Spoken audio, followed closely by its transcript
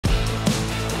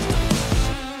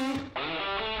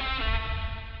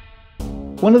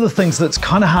One of the things that's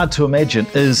kind of hard to imagine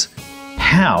is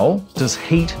how does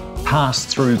heat pass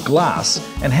through glass,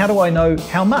 and how do I know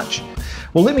how much?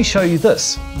 Well, let me show you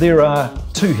this. There are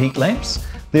two heat lamps,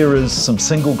 there is some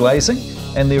single glazing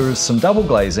and there is some double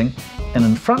glazing, and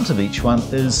in front of each one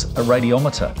is a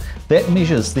radiometer. That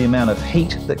measures the amount of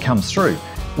heat that comes through.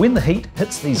 When the heat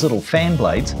hits these little fan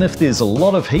blades, if there's a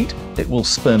lot of heat, it will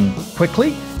spin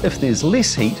quickly. If there's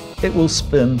less heat, it will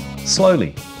spin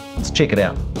slowly. Let's check it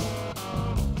out.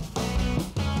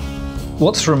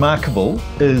 What's remarkable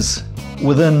is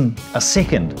within a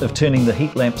second of turning the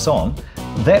heat lamps on,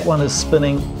 that one is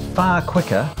spinning far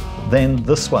quicker than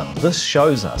this one. This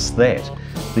shows us that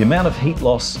the amount of heat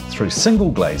loss through single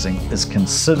glazing is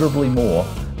considerably more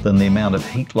than the amount of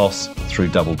heat loss through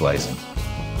double glazing.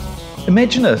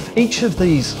 Imagine if each of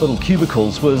these little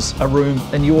cubicles was a room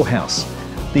in your house.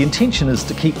 The intention is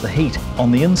to keep the heat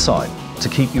on the inside, to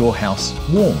keep your house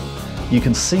warm. You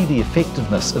can see the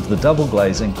effectiveness of the double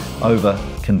glazing over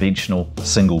conventional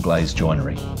single glaze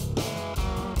joinery.